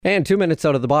And 2 minutes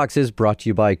out of the box is brought to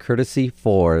you by Courtesy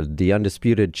Ford, the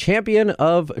undisputed champion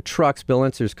of trucks. Bill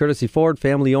Ensers, Courtesy Ford,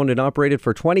 family owned and operated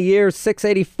for 20 years,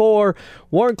 684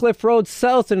 Warncliffe Road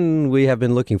South. And we have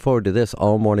been looking forward to this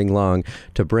all morning long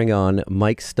to bring on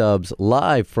Mike Stubbs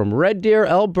live from Red Deer,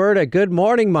 Alberta. Good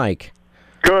morning, Mike.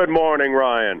 Good morning,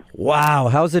 Ryan. Wow,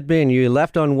 how's it been? You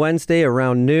left on Wednesday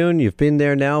around noon. You've been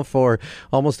there now for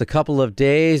almost a couple of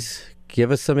days.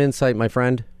 Give us some insight, my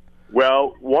friend.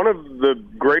 Well, one of the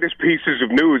greatest pieces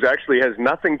of news actually has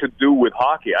nothing to do with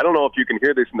hockey. I don't know if you can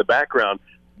hear this in the background,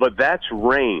 but that's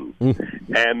rain.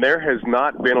 And there has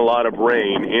not been a lot of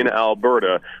rain in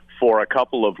Alberta for a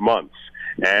couple of months.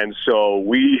 And so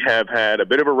we have had a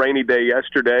bit of a rainy day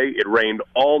yesterday. It rained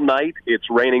all night. It's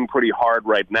raining pretty hard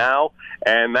right now.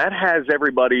 And that has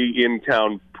everybody in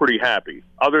town pretty happy.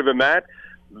 Other than that,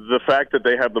 the fact that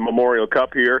they have the Memorial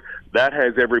Cup here, that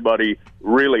has everybody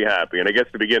really happy, and it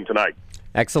gets to begin tonight.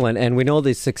 Excellent. And we know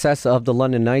the success of the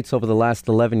London Knights over the last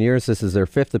 11 years. This is their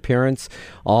fifth appearance,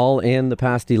 all in the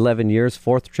past 11 years.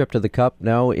 Fourth trip to the Cup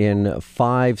now in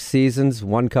 5 seasons.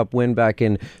 One Cup win back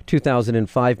in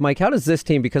 2005. Mike, how does this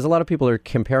team, because a lot of people are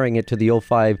comparing it to the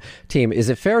 05 team, is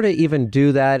it fair to even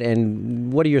do that?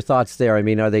 And what are your thoughts there? I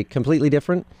mean, are they completely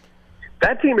different?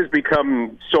 That team has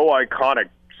become so iconic,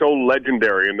 so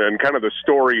legendary, and then kind of the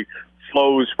story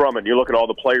flows from it. You look at all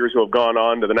the players who have gone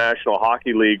on to the National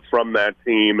Hockey League from that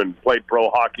team and played pro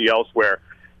hockey elsewhere.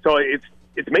 So it's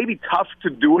maybe tough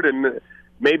to do it, and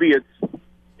maybe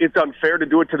it's unfair to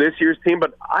do it to this year's team.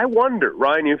 But I wonder,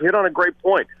 Ryan, you've hit on a great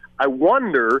point. I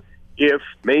wonder if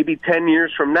maybe 10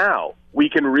 years from now we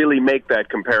can really make that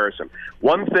comparison.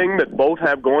 One thing that both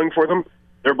have going for them,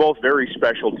 they're both very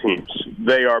special teams.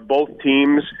 They are both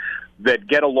teams that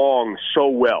get along so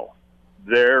well.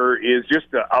 There is just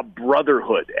a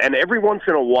brotherhood. And every once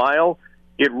in a while,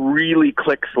 it really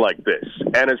clicks like this.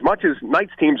 And as much as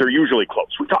Knights teams are usually close,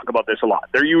 we talk about this a lot,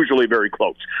 they're usually very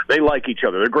close. They like each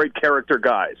other. They're great character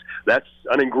guys. That's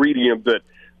an ingredient that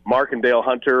Mark and Dale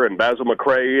Hunter and Basil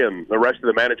McRae and the rest of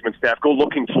the management staff go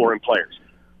looking for in players.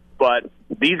 But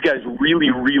these guys really,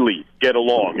 really get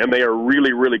along, and they are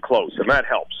really, really close, and that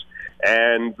helps.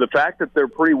 And the fact that they're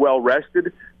pretty well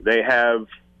rested, they have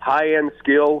high-end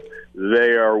skill,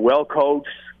 they are well coached,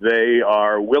 they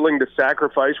are willing to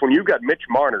sacrifice. When you've got Mitch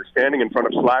Marner standing in front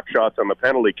of slap shots on the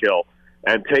penalty kill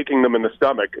and taking them in the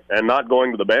stomach and not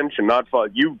going to the bench and not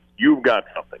you've got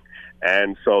something.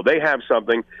 And so they have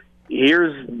something.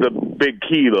 Here's the big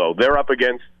key, though. They're up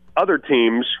against other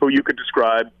teams who you could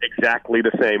describe exactly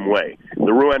the same way.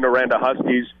 The Rouyn-Noranda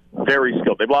Huskies, very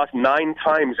skilled. They've lost 9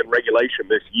 times in regulation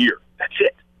this year. That's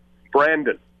it.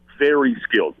 Brandon, very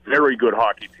skilled, very good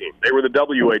hockey team. They were the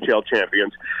WHL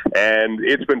champions, and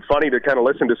it's been funny to kind of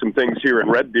listen to some things here in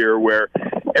Red Deer where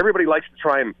everybody likes to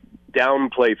try and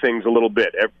downplay things a little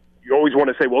bit. You always want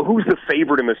to say, well, who's the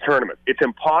favorite in this tournament? It's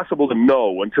impossible to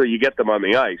know until you get them on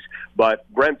the ice. But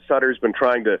Brent Sutter's been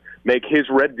trying to make his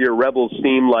Red Deer Rebels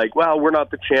seem like, well, we're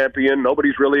not the champion.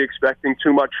 Nobody's really expecting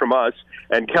too much from us.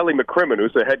 And Kelly McCrimmon,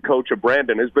 who's the head coach of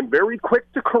Brandon, has been very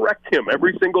quick to correct him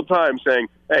every single time, saying,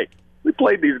 hey, we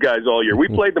played these guys all year. We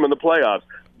played them in the playoffs.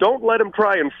 Don't let them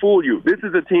try and fool you. This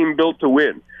is a team built to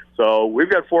win. So we've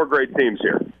got 4 great teams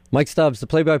here. Mike Stubbs, the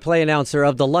play-by-play announcer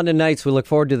of the London Knights. We look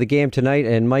forward to the game tonight,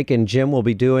 and Mike and Jim will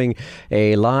be doing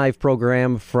a live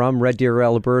program from Red Deer,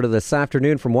 Alberta this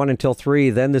afternoon from 1 until 3.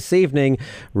 Then this evening,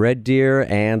 Red Deer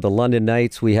and the London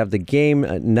Knights. We have the game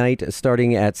night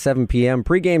starting at 7 p.m.,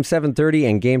 pregame 7:30,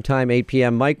 and game time 8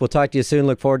 p.m. Mike, we'll talk to you soon.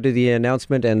 Look forward to the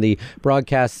announcement and the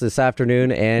broadcast this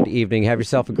afternoon and evening. Have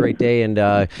yourself a great day, and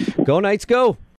go Knights, go!